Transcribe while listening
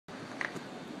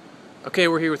Okay,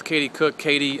 we're here with Katy Cooke.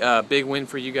 Katy, big win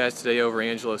for you guys today over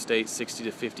Angelo State,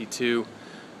 60-52.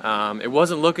 It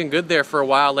wasn't looking good there for a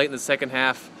while late in the second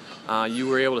half. You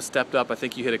were able to step up. I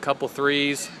think you hit a couple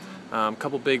threes, a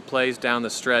couple big plays down the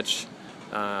stretch.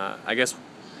 I guess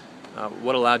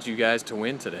what allowed you guys to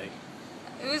win today?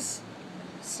 It was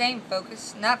staying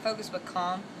focused, not focused but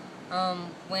calm.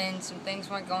 When some things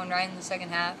weren't going right in the second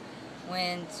half,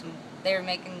 when they were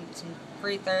making some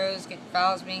free throws, getting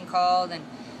fouls being called, and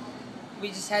we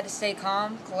just had to stay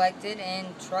calm, collected,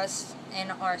 and trust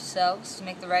in ourselves to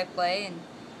make the right play, and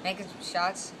making some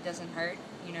shots doesn't hurt,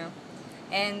 you know.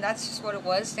 And that's just what it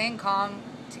was, staying calm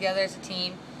together as a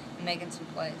team and making some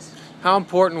plays. How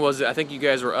important was it? I think you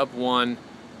guys were up one,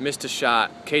 missed a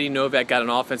shot. Katie Novak got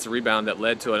an offensive rebound that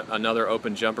led to another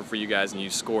open jumper for you guys, and you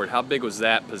scored. How big was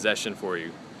that possession for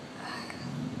you?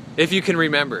 If you can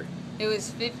remember. It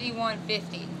was 51-50,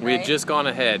 right? We had just gone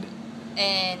ahead.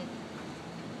 And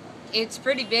it's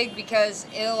pretty big because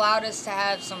it allowed us to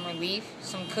have some relief,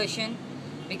 some cushion.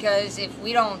 Because if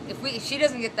she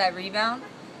doesn't get that rebound,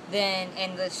 then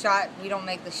we don't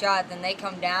make the shot, then they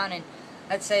come down and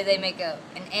let's say they make an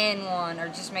and one or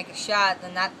just make a shot,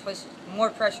 then that puts more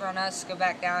pressure on us to go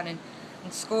back down and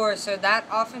score. So that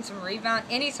offensive rebound,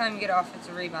 anytime you get an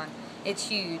offensive rebound, it's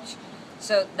huge.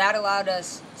 So that allowed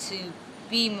us to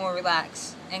be more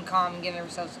relaxed and calm and give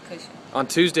ourselves a cushion. On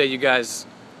Tuesday, you guys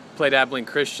played Abilene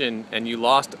Christian, and you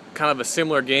lost kind of a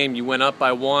similar game. You went up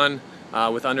by one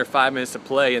with under 5 minutes to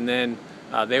play, and then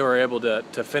they were able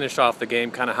to finish off the game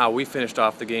kind of how we finished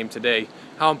off the game today.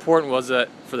 How important was it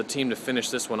for the team to finish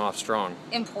this one off strong?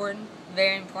 Important,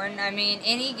 very important. I mean,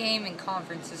 any game in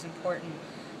conference is important,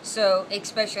 so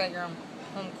especially at your own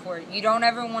home court. You don't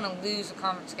ever want to lose a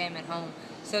conference game at home.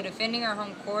 So defending our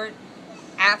home court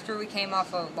after we came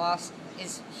off a loss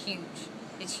is huge.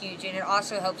 It's huge, and it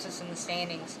also helps us in the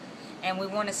standings. And we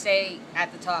want to stay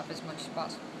at the top as much as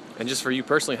possible. And just for you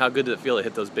personally, how good did it feel to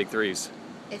hit those big threes?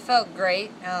 It felt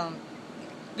great.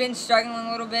 Been struggling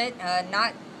a little bit,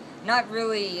 not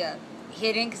really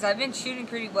hitting, because I've been shooting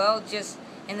pretty well just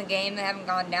in the game. They haven't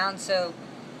gone down, so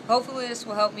hopefully this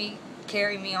will help me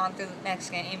carry me on through the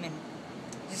next game and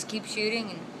just keep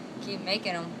shooting and keep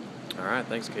making them. All right,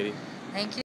 thanks, Katy. Thank you.